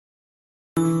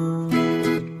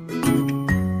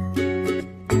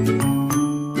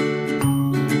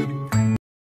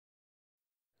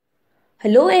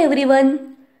Hello everyone,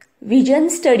 vision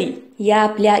study या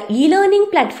आपल्या e learning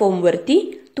प्लॅटफॉर्मवरती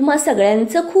तुम्हा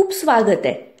सगळ्यांचं खूप स्वागत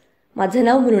आहे. माझं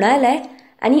नाव मृणाल आहे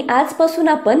आणि आजपासून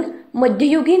आपण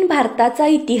मध्ययुगीन भारताचा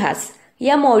इतिहास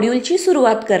या मॉड्यूलची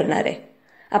सुरुवात करणार आहे.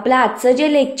 आपलं आजचं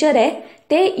जे लेक्चर आहे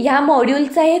ते ह्या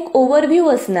मॉड्यूलचा एक ओव्हरव्ह्यू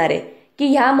असणार आहे की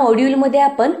ह्या मॉड्यूलमध्ये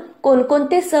आपण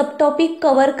कोणकोणते सब टॉपिक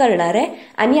कव्हर करणार आहे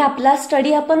आणि आपला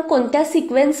स्टडी आपण कोणत्या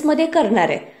सिक्वेन्समध्ये करणार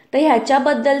आहे. तर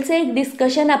ह्याच्याबद्दलचे एक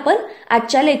डिस्कशन आपण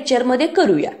आजच्या लेक्चरमध्ये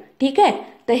करूया. ठीक आहे.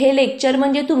 तर हे लेक्चर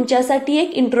म्हणजे तुमच्यासाठी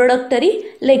एक इंट्रोडक्टरी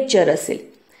लेक्चर असेल.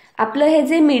 आपलं हे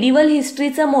जे मिडिवल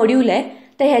हिस्ट्रीचं मॉड्यूल आहे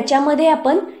तर ह्याच्यामध्ये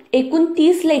आपण एकूण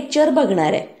 30 लेक्चर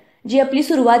बघणार आहे. जी आपली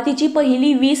सुरुवातीची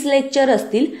पहिली 20 लेक्चर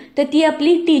असतील तर ती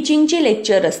आपली टीचिंगची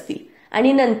लेक्चर असतील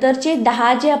आणि नंतरचे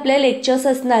 10 जे आपले लेक्चर्स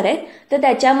असणार आहेत तर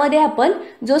त्याच्यामध्ये आपण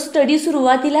जो स्टडी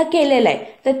सुरुवातीला केलेला आहे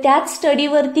तर त्याच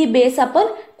स्टडीवरती बेस आपण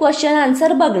क्वेश्चन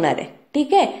आन्सर बघणार आहे.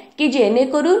 ठीक आहे, की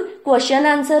जेणेकरून क्वेश्चन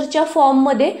आन्सरच्या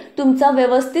फॉर्ममध्ये तुमचा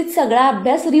व्यवस्थित सगळा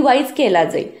अभ्यास रिवाईज केला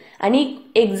जाईल आणि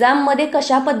एक्झाममध्ये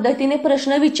कशा पद्धतीने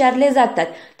प्रश्न विचारले जातात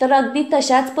तर अगदी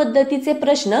तशाच पद्धतीचे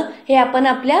प्रश्न हे आपण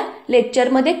आपल्या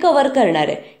लेक्चरमध्ये कव्हर करणार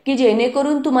आहे की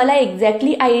जेणेकरून तुम्हाला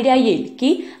एक्झॅक्टली आयडिया येईल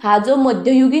की हा जो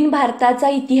मध्ययुगीन भारताचा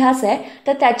इतिहास आहे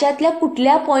तर त्याच्यातल्या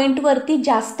कुठल्या पॉइंटवरती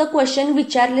जास्त क्वेश्चन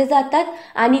विचारले जातात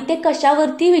आणि ते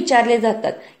कशावरती विचारले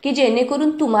जातात की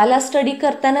जेणेकरून तुम्हाला स्टडी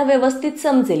करताना व्यवस्थित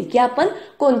समजेल की आपण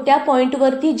कोणत्या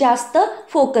पॉइंटवरती जास्त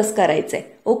फोकस करायचंय.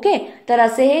 ओके, तर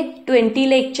असे हे 20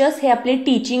 लेक्चर्स हे आपले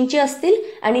टीचिंगचे असतील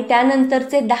आणि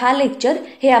त्यानंतरचे 10 लेक्चर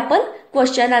हे आपण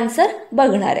क्वेश्चन आन्सर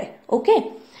बघणार आहे. ओके,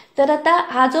 तर आता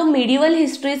हा जो मिडिवल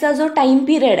हिस्ट्रीचा जो टाइम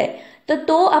पिरियड आहे तर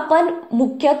तो आपण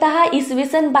मुख्यतः इसवी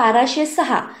सन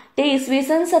 1206 ते इसवी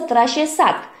सन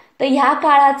 1707 तर ह्या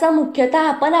काळाचा मुख्यतः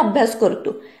आपण अभ्यास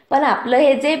करतो. पण आपलं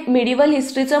हे जे मिडिवल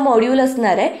हिस्ट्रीचं मॉड्यूल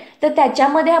असणार आहे तर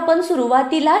त्याच्यामध्ये आपण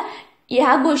सुरुवातीला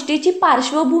ह्या गोष्टीची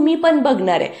पार्श्वभूमी पण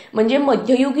बघणार आहे. म्हणजे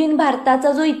मध्ययुगीन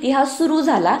भारताचा जो इतिहास सुरू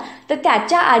झाला तर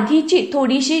त्याच्या आधीची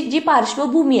थोडीशी जी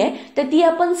पार्श्वभूमी आहे तर ती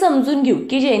आपण समजून घेऊ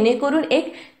की जेणेकरून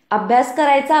एक अभ्यास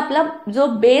करायचा आपला जो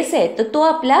बेस आहे तर तो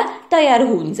आपला तयार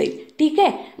होऊन जाईल. ठीक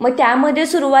आहे, मग त्यामध्ये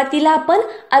सुरुवातीला आपण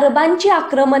अरबांची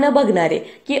आक्रमणं बघणार आहे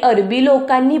की अरबी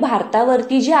लोकांनी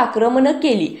भारतावरती जी आक्रमणं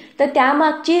केली तर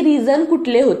त्यामागचे रिझन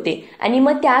कुठले होते आणि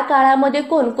मग त्या काळामध्ये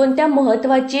कोणकोणत्या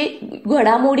महत्वाचे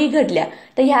घडामोडी घडल्या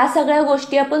तर ह्या सगळ्या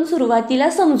गोष्टी आपण सुरुवातीला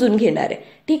समजून घेणार आहे.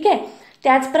 ठीक आहे,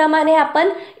 त्याचप्रमाणे आपण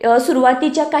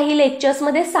सुरुवातीच्या काही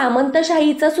लेक्चर्समध्ये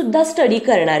सामंतशाहीचा सुद्धा स्टडी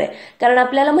करणार आहे. कारण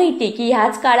आपल्याला माहिती आहे की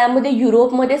ह्याच काळामध्ये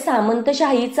युरोपमध्ये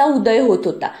सामंतशाहीचा उदय होत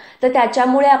होता तर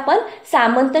त्याच्यामुळे आपण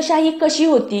सामंतशाही कशी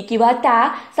होती किंवा त्या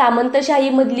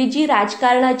सामंतशाहीमधली जी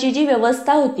राजकारणाची जी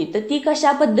व्यवस्था होती तर ती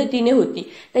कशा पद्धतीने होती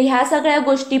तर ह्या सगळ्या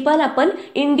गोष्टी पण आपण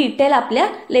इन डिटेल आपल्या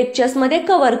लेक्चर्समध्ये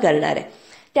कव्हर करणार आहे.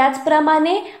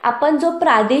 त्याचप्रमाणे आपण जो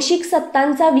प्रादेशिक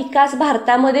सत्तांचा विकास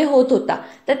भारतामध्ये होत होता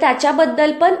तर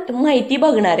त्याच्याबद्दल पण माहिती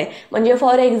बघणार आहे. म्हणजे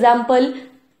फॉर एक्झाम्पल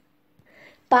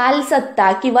पाल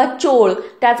सत्ता किंवा चोळ,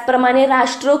 त्याचप्रमाणे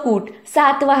राष्ट्रकूट,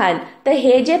 सातवाहन तर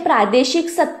हे जे प्रादेशिक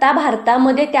सत्ता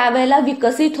भारतामध्ये त्यावेळेला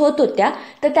विकसित होत होत्या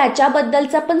तर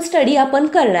त्याच्याबद्दलचा पण स्टडी आपण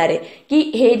करणार आहे की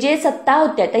हे जे सत्ता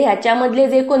होत्या तर ह्याच्यामधले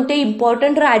जे कोणते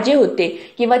इम्पॉर्टंट राजे होते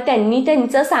किंवा त्यांनी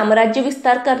त्यांचं साम्राज्य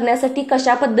विस्तार करण्यासाठी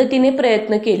कशा पद्धतीने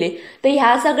प्रयत्न केले तर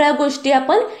ह्या सगळ्या गोष्टी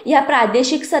आपण ह्या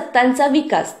प्रादेशिक सत्तांचा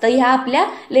विकास तर ह्या आपल्या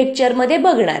लेक्चरमध्ये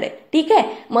बघणार आहे. ठीक आहे,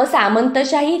 मग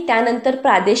सामंतशाही, त्यानंतर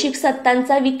प्रादेशिक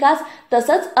सत्तांचा विकास,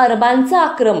 तसंच अरबांचं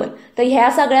आक्रमण तर ह्या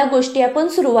सगळ्या गोष्टी आपण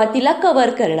सुरुवातीला कव्हर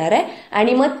करणार आहे.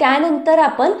 आणि मग त्यानंतर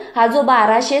आपण हा जो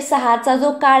 1206चा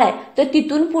जो काळ आहे तर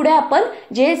तिथून पुढे आपण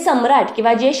जे सम्राट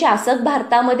किंवा जे शासक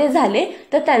भारतामध्ये झाले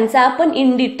तर त्यांचा आपण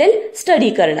इन डिटेल स्टडी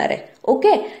करणार आहे.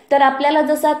 ओके, तर आपल्याला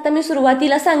जसं आता मी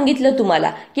सुरुवातीला सांगितलं तुम्हाला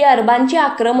की अरबांची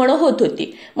आक्रमणं होत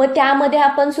होती. मग त्यामध्ये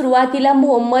आपण सुरुवातीला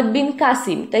मोहम्मद बिन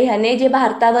कासिम तर ह्याने जे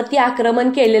भारतावरती आक्रमण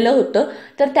केलेलं होतं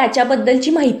तर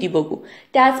त्याच्याबद्दलची माहिती बघू.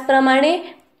 त्याचप्रमाणे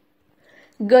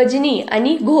गजनी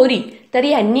आणि घोरी तर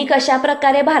यांनी कशा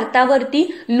प्रकारे भारतावरती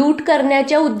लूट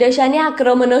करण्याच्या उद्देशाने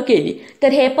आक्रमणं केली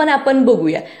तर हे पण आपण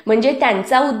बघूया. म्हणजे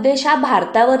त्यांचा उद्देश हा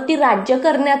भारतावरती राज्य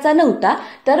करण्याचा नव्हता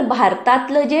तर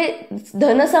भारतातलं जे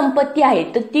धनसंपत्ती आहे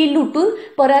तर ती लुटून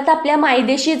परत आपल्या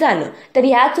मायदेशी जाणं तर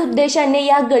ह्याच उद्देशाने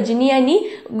या गजनी आणि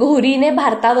घोरीने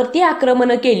भारतावरती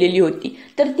आक्रमणं केलेली होती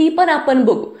तर ती पण आपण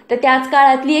बघू. तर त्याच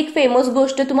काळातली एक फेमस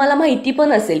गोष्ट तुम्हाला माहिती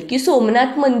पण असेल की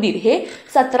सोमनाथ मंदिर हे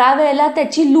 17 वेळेला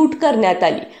त्याची लूट करण्यात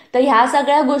आली. तर ह्या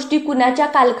सगळ्या गोष्टी कुणाच्या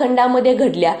कालखंडामध्ये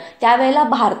घडल्या, त्यावेळेला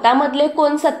भारतामधले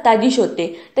कोण सत्ताधीश होते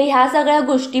तर ह्या सगळ्या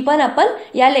गोष्टी पण आपण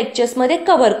या लेक्चर्समध्ये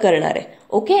कव्हर करणार आहे.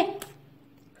 ओके,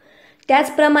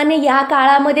 त्याचप्रमाणे या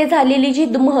काळामध्ये झालेली जी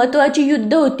महत्वाची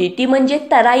युद्ध होती ती म्हणजे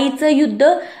तराईचं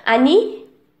युद्ध आणि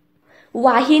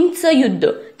वाहींचं युद्ध,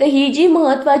 तर ही जी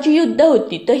महत्वाची युद्ध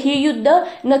होती, तर ही युद्ध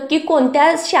नक्की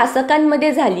कोणत्या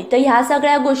शासकांमध्ये झाली, तर ह्या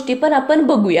सगळ्या गोष्टी पण आपण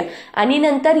बघूया. आणि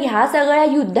नंतर ह्या सगळ्या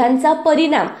युद्धांचा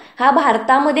परिणाम हा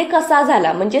भारतामध्ये कसा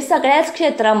झाला, म्हणजे सगळ्याच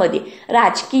क्षेत्रामध्ये,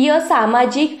 राजकीय,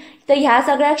 सामाजिक, तर ह्या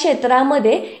सगळ्या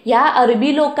क्षेत्रामध्ये ह्या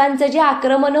अरबी लोकांचं जे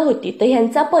आक्रमण होती, तर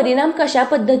ह्यांचा परिणाम कशा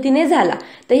पद्धतीने झाला,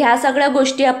 तर ह्या सगळ्या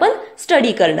गोष्टी आपण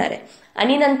स्टडी करणार आहे.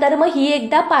 आणि नंतर मग ही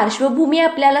एकदा पार्श्वभूमी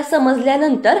आपल्याला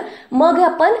समजल्यानंतर मग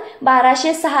आपण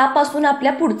 1206 पासून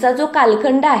आपल्या पुढचा जो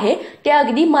कालखंड आहे ते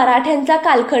अगदी मराठ्यांचा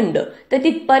कालखंड, तर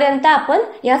तिथपर्यंत आपण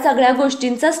या सगळ्या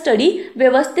गोष्टींचा स्टडी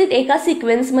व्यवस्थित एका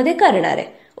सिक्वेन्समध्ये करणार आहे.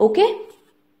 ओके,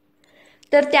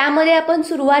 तर त्यामध्ये आपण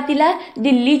सुरुवातीला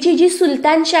दिल्लीची जी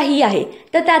सुलतानशाही आहे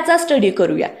तर त्याचा स्टडी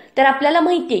करूया. तर आपल्याला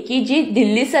माहितीये की जी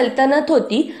दिल्ली सल्तनत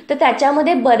होती तर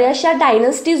त्याच्यामध्ये बऱ्याचशा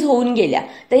डायनस्टीज होऊन गेल्या,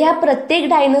 तर ह्या प्रत्येक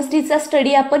डायनस्टीचा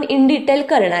स्टडी आपण इन डिटेल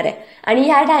करणार आहे. आणि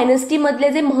ह्या डायनस्टी मधले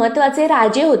जे महत्वाचे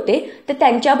राजे होते तर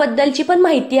त्यांच्याबद्दलची पण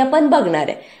माहिती आपण बघणार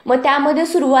आहे. मग त्यामध्ये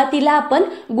सुरुवातीला आपण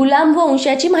गुलाम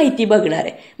वंशाची माहिती बघणार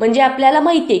आहे. म्हणजे आपल्याला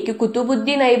माहितीये की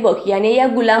कुतुबुद्दीन ऐबक याने या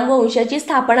गुलाम वंशाची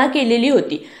स्थापना केलेली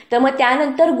होती. तर मग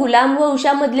त्यानंतर गुलाम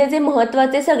वंशामधले जे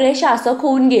महत्वाचे सगळे शासक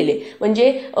होऊन गेले, म्हणजे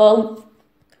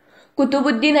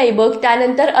कुतुबुद्दीन ऐबक,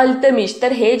 त्यानंतर अल्तमिश,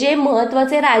 तर हे जे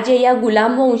महत्वाचे राजे या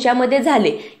गुलाम वंशामध्ये झाले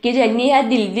की ज्यांनी या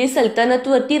दिल्ली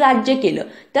सल्तनतवरती राज्य केलं,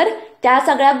 तर त्या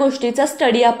सगळ्या गोष्टीचा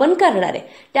स्टडी आपण करणार आहे.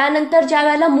 त्यानंतर ज्या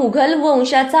वेळेला मुघल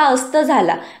वंशाचा अस्त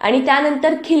झाला आणि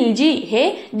त्यानंतर खिलजी हे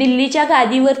दिल्लीच्या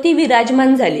गादीवरती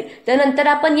विराजमान झाले, त्यानंतर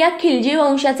आपण या खिलजी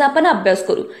वंशाचा पण अभ्यास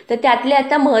करू. तर त्यातले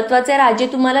आता महत्वाचे राजे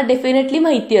तुम्हाला डेफिनेटली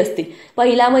माहिती असतील.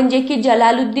 पहिला म्हणजे की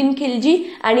जलालुद्दीन खिलजी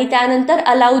आणि त्यानंतर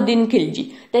अलाउद्दीन खिलजी.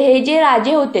 तर हे जे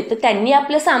राजे होते तर त्यांनी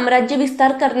आपलं साम्राज्य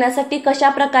विस्तार करण्यासाठी कशा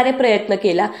प्रकारे प्रयत्न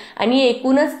केला आणि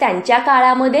एकूणच त्यांच्या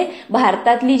काळामध्ये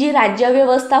भारतातली जी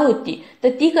राज्यव्यवस्था होती तर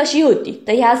ती कशी होती,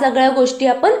 तर ह्या सगळ्या गोष्टी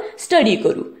आपण स्टडी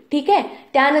करू. ठीक आहे,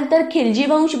 त्यानंतर खिलजी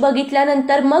वंश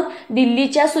बघितल्यानंतर मग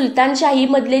दिल्लीच्या सुलतानशाही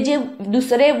मधले जे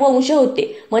दुसरे वंश होते,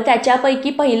 मग त्याच्यापैकी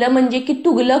पहिलं म्हणजे की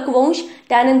तुघलक वंश,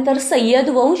 त्यानंतर सय्यद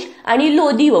वंश आणि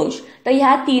लोधी वंश. तर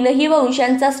ह्या तीनही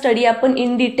वंशांचा स्टडी आपण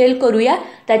इन डिटेल करूया.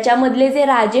 त्याच्यामधले जे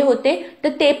राजे होते तर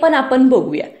ते पण आपण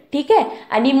बघूया. ठीक आहे,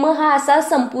 आणि मग हा असा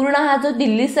संपूर्ण हा जो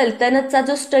दिल्ली सल्तनतचा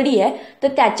जो स्टडी आहे तर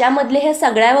त्याच्यामधले हे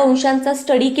सगळ्या वंशांचा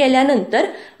स्टडी केल्यानंतर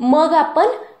मग आपण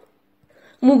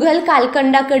मुघल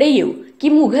कालखंडाकडे येऊ की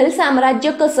मुघल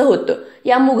साम्राज्य कसं होतं,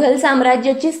 या मुघल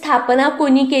साम्राज्याची स्थापना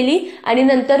कोणी केली आणि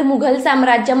नंतर मुघल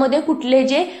साम्राज्यामध्ये कुठले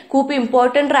जे खूप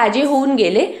इम्पॉर्टंट राजे होऊन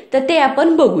गेले तर ते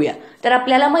आपण बघूया. तर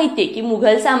आपल्याला माहितीये की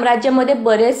मुघल साम्राज्यामध्ये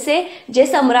बरेचसे जे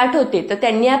सम्राट होते तर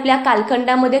त्यांनी आपल्या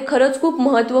कालखंडामध्ये खरंच खूप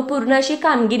महत्वपूर्ण अशी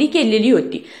कामगिरी केलेली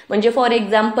होती. म्हणजे फॉर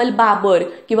एक्झाम्पल बाबर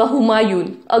किंवा हुमायून,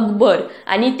 अकबर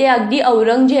आणि ते अगदी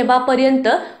औरंगजेबापर्यंत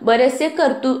बरेचसे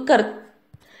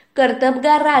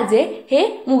कर्तबगार राजे हे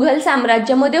मुघल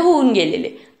साम्राज्यामध्ये होऊन गेलेले.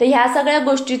 तर ह्या सगळ्या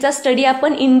गोष्टीचा स्टडी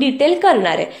आपण इन डिटेल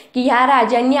करणार आहे की ह्या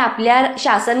राजांनी आपल्या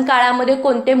शासन काळामध्ये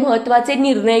कोणते महत्वाचे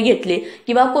निर्णय घेतले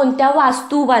किंवा कोणत्या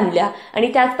वास्तू बांधल्या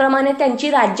आणि त्याचप्रमाणे त्यांची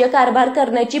राज्यकारभार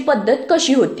करण्याची पद्धत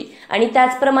कशी होती आणि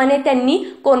त्याचप्रमाणे त्यांनी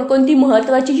कोणकोणती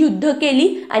महत्वाची युद्ध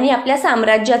केली आणि आपल्या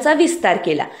साम्राज्याचा विस्तार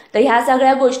केला. तर ह्या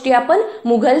सगळ्या गोष्टी आपण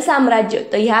मुघल साम्राज्य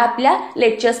तर ह्या आपल्या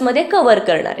लेक्चर्समध्ये कव्हर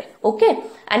करणार आहे. ओके,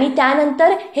 आणि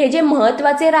त्यानंतर हे जे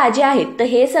महत्वाचे राजे आहेत तर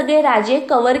हे सगळे राजे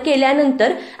कव्हर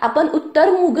केल्यानंतर आपण उत्तर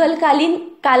मुघलकालीन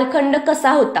कालखंड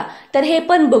कसा होता तर हे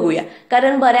पण बघूया.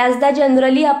 कारण बऱ्याचदा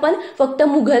जनरली आपण फक्त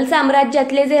मुघल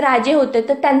साम्राज्यातले जे राजे होते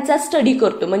तर त्यांचा स्टडी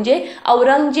करतो, म्हणजे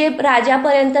औरंगजेब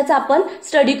राजापर्यंतच आपण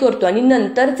स्टडी करतो आणि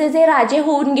नंतरचे जे राजे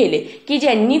होऊन गेले की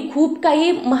ज्यांनी खूप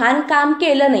काही महान काम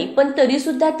केलं नाही पण तरी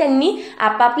सुद्धा त्यांनी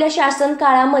आपापल्या शासन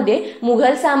काळामध्ये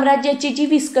मुघल साम्राज्याची जी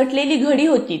विस्कटलेली घडी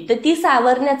होती तर ती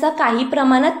सावरण्याचा काही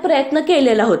प्रमाणात प्रयत्न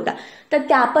केलेला होता. तर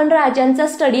त्या पण राजांचा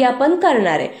स्टडी आपण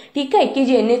करणार आहे. ठीक आहे, की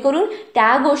जेणेकरून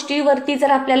त्या गोष्टीवरती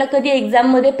जर आपल्याला कधी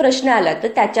एक्झाम मध्ये प्रश्न आला तर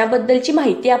त्याच्याबद्दलची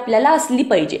माहिती आपल्याला असली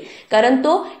पाहिजे. कारण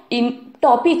तो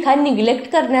टॉपिक हा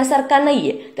निग्लेक्ट करण्यासारखा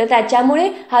नाहीये. तर त्याच्यामुळे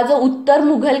हा जो उत्तर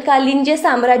मुघलकालीन जे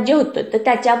साम्राज्य होतं तर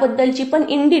त्याच्याबद्दलची पण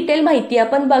इन डिटेल माहिती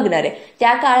आपण बघणार आहे.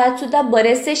 त्या काळात सुद्धा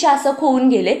बरेचसे शासक होऊन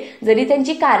गेले, जरी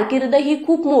त्यांची कारकीर्द ही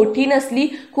खूप मोठी नसली,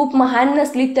 खूप महान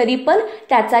नसली तरी पण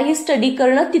त्याचाही स्टडी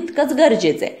करणं तितकंच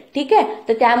गरजेचं आहे. ठीक आहे,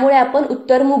 तर त्यामुळे आपण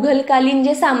उत्तर मुघलकालीन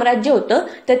जे साम्राज्य होतं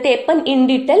तर ते पण इन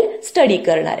डिटेल स्टडी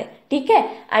करणार आहे. ठीक आहे,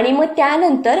 आणि मग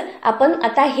त्यानंतर आपण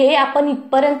आता हे आपण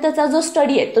इथपर्यंतचा जो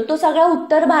स्टडी आहे तो सगळा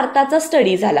उत्तर भारताचा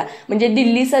स्टडी झाला. म्हणजे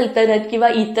दिल्ली सल्तनत किंवा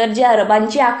इतर जे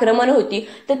अरबांची आक्रमण होती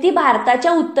तर ती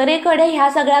भारताच्या उत्तरेकडे ह्या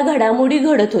सगळ्या घडामोडी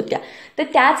घडत होत्या. तर तर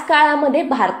त्याच काळामध्ये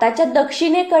भारताच्या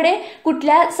दक्षिणेकडे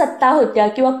कुठल्या सत्ता होत्या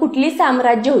किंवा कुठली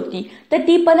साम्राज्य होती तर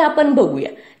ती पण आपण बघूया.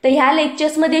 तर ह्या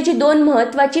लेक्चर्समध्ये जी दोन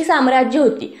महत्वाची साम्राज्य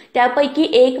होती त्यापैकी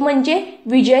एक म्हणजे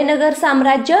विजयनगर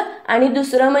साम्राज्य आणि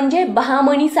दुसरं म्हणजे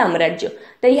बहामनी साम्राज्य.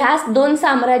 तर ह्या दोन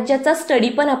साम्राज्याचा स्टडी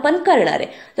पण आपण करणार आहे.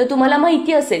 तर तुम्हाला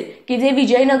माहिती असेल की जे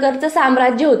विजयनगरचं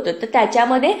साम्राज्य होतं तर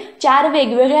त्याच्यामध्ये 4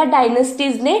 वेगवेगळ्या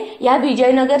डायनेस्टीजने या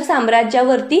विजयनगर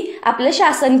साम्राज्यावरती आपलं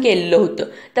शासन केलेलं होतं.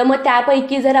 तर मग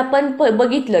त्यापैकी जर आपण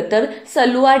बघितलं तर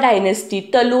सलुवा डायनेस्टी,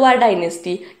 तलुवा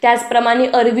डायनेस्टी, त्याचप्रमाणे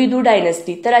अरविदू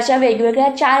डायनेस्टी, तर अशा वेगवेगळ्या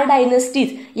 4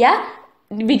 डायनेस्टीज या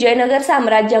विजयनगर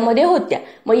साम्राज्यामध्ये होत्या.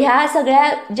 मग ह्या सगळ्या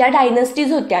ज्या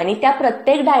डायनेस्टीज होत्या आणि त्या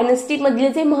प्रत्येक डायनेस्टी मधले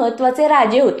जे महत्वाचे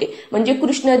राजे होते म्हणजे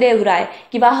कृष्णदेवराय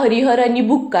किंवा हरिहर आणि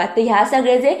बुक्का, तर ह्या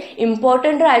सगळे जे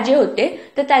इम्पॉर्टंट राजे होते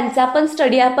तर त्यांचा पण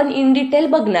स्टडी आपण इन डिटेल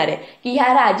बघणार आहे की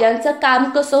ह्या राजांचं काम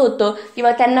कसं होतं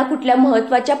किंवा त्यांना कुठल्या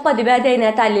महत्वाच्या पदव्या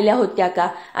देण्यात आलेल्या होत्या का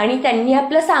आणि त्यांनी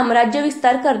आपलं साम्राज्य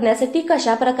विस्तार करण्यासाठी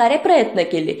कशा प्रकारे प्रयत्न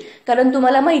केले. कारण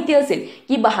तुम्हाला माहिती असेल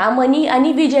की बहामनी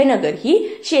आणि विजयनगर ही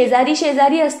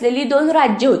शेजारी असलेली 2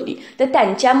 राज्य होती. तर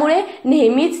त्यांच्यामुळे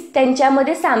नेहमीच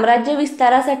त्यांच्यामध्ये साम्राज्य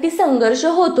विस्तारासाठी संघर्ष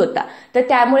होत होता. तर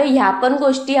त्यामुळे ह्या पण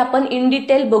गोष्टी आपण इन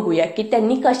डिटेल बघूया की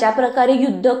त्यांनी कशा प्रकारे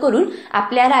युद्ध करून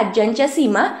आपल्या राज्यांच्या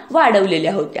सीमा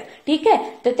वाढवलेल्या होत्या. ठीक आहे.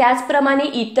 तर त्याचप्रमाणे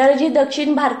इतर जी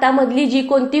दक्षिण भारतामधली जी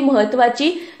कोणती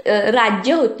महत्वाची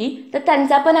राज्य होती तर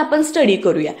त्यांचा पण आपण स्टडी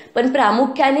करूया. पण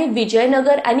प्रामुख्याने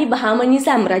विजयनगर आणि बहामनी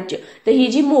साम्राज्य तर ही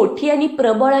जी मोठी आणि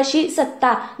प्रबळ अशी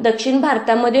सत्ता दक्षिण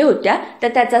भारतामध्ये होत्या तर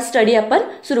त्याचा स्टडी आपण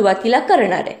सुरुवातीला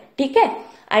करणार आहे. ठीक आहे.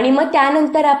 आणि मग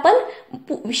त्यानंतर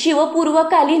आपण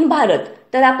शिवपूर्वकालीन भारत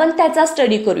तर आपण त्याचा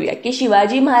स्टडी करूया की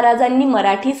शिवाजी महाराजांनी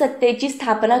मराठी सत्तेची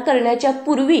स्थापना करण्याच्या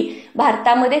पूर्वी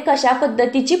भारतामध्ये कशा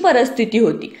पद्धतीची परिस्थिती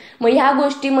होती. मग ह्या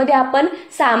गोष्टीमध्ये आपण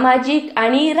सामाजिक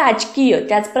आणि राजकीय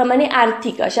त्याचप्रमाणे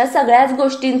आर्थिक अशा सगळ्याच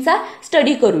गोष्टींचा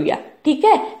स्टडी करूया. ठीक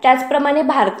आहे. त्याचप्रमाणे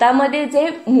भारतामध्ये जे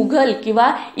मुघल किंवा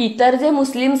इतर जे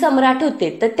मुस्लिम सम्राट होते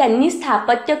तर त्यांनी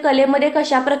स्थापत्य कलेमध्ये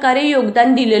कशा प्रकारे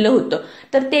योगदान दिलेलं होतं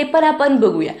तर ते पण आपण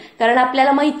बघूया. कारण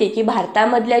आपल्याला माहिती आहे की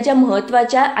भारतामधल्या ज्या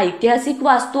महत्वाच्या ऐतिहासिक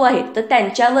वास्तू आहेत तर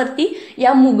त्यांच्यावरती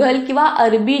या मुघल किंवा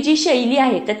अरबी जी शैली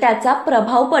आहे तर त्याचा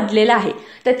प्रभाव पडलेला आहे.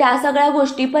 तर त्या सगळ्या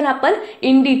गोष्टी पण आपण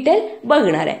इन डिटेल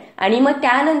बघणार आहे. आणि मग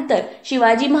त्यानंतर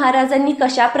शिवाजी महाराजांनी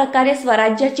कशा प्रकारे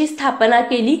स्वराज्याची स्थापना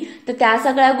केली तर त्या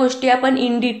सगळ्या गोष्टी आपण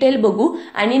इन डिटेल बघू.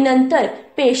 आणि नंतर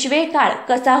पेशवे काळ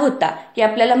कसा होता की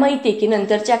आपल्याला माहितीये की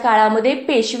नंतरच्या काळामध्ये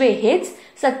पेशवे हेच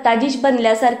सत्ताधीश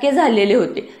बनल्यासारखे झालेले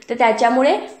होते. तर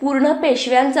त्याच्यामुळे पूर्ण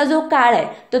पेशव्यांचा जो काळ आहे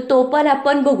तर तो पण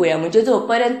आपण बघूया. म्हणजे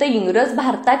जोपर्यंत इंग्रज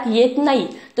भारतात येत नाही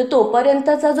तर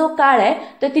तोपर्यंतचा जो काळ आहे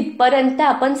तर तिथपर्यंत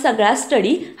आपण सगळा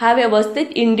स्टडी हा व्यवस्थित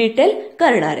इन डिटेल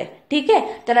करणार आहे. ठीक आहे.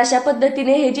 तर अशा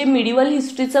पद्धतीने हे जे मिडिवल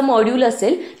हिस्ट्रीचं मॉड्यूल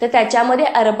असेल तर त्याच्यामध्ये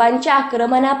अरबांच्या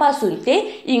आक्रमणापासून ते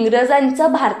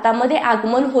इंग्रजांचं भारतामध्ये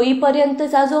आगमन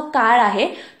होईपर्यंतचा जो काळ आहे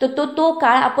तर तो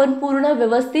काळ आपण पूर्ण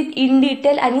व्यवस्थित इन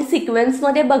डिटेल आणि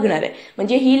सिक्वेन्समध्ये बघणार आहे.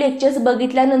 म्हणजे ही लेक्चर्स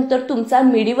बघितल्यानंतर तुमचा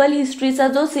मिडिवल हिस्ट्रीचा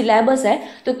जो सिलेबस आहे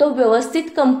तर तो व्यवस्थित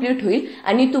कंप्लीट होईल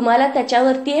आणि तुम्हाला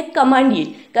त्याच्यावरती एक कमांड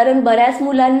येईल. कारण बऱ्याच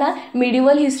मुलांना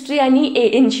मिडिवल हिस्ट्री आणि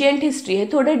एन्शियंट हिस्ट्री हे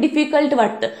थोडं डिफिकल्ट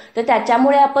वाटतं तर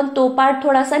त्याच्यामुळे आपण तो पार्ट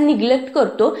थोडासा निग्लेक्ट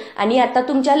करतो. आणि आता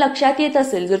तुमच्या लक्षात येत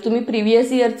असेल जर तुम्ही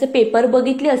प्रिव्हियस इयरचे पेपर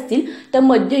बघितले असतील तर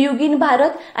मध्ययुगीन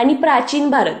भारत आणि प्राचीन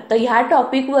भारत तर ह्या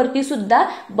टॉपिक वरती सुद्धा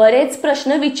बरेच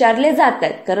प्रश्न विचारले जात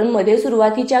आहेत. कारण मध्ये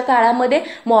सुरुवातीच्या काळामध्ये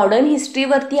मॉडर्न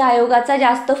हिस्ट्रीवरती आयोगाचा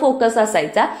जास्त फोकस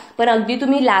असायचा. पण अगदी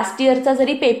तुम्ही लास्ट इयरचा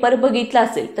जरी पेपर बघितला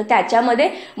असेल तर त्याच्यामध्ये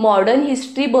मॉडर्न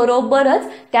हिस्ट्री बरोबरच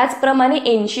त्याचप्रमाणे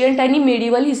एन्शियंट आणि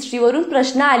मिडिवल हिस्ट्रीवरून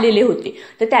प्रश्न आलेले होते.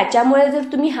 तर त्याच्यामुळे जर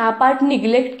तुम्ही हा पार्ट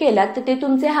निग्लेक्ट केला तर ते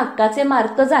तुमचे हक्काचे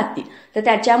मार्क जातील. तर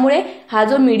त्याच्यामुळे हा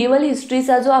जो मिडिवल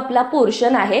हिस्ट्रीचा जो आपला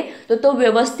पोर्शन आहे तर तो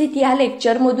व्यवस्थित या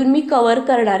लेक्चरमधून मी कव्हर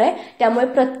करणार आहे. त्यामुळे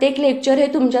प्रत्येक लेक्चर हे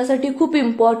तुमच्यासाठी खूप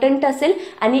इम्पॉर्टंट असेल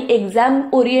आणि एक्झाम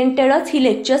ओरिएंटेडच ही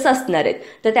लेक्चर्स असणार आहेत.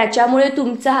 तर त्याच्यामुळे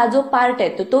तुमचा हा जो पार्ट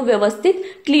आहे तो व्यवस्थित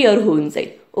क्लिअर होऊन जाईल.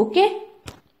 ओके.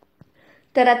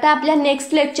 तर आता आपल्या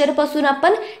नेक्स्ट लेक्चर पासून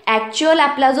आपण ऍक्च्युअल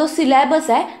आपला जो सिलेबस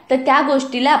आहे तर त्या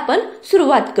गोष्टीला आपण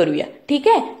सुरुवात करूया. ठीक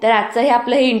आहे. तर आजचं हे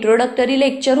आपलं हे इंट्रोडक्टरी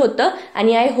लेक्चर होतं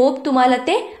आणि आय होप तुम्हाला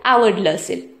ते आवडलं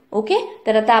असेल. ओके.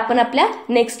 तर आता आपण आपल्या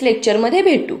नेक्स्ट लेक्चरमध्ये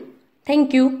भेटू.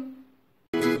 थँक्यू.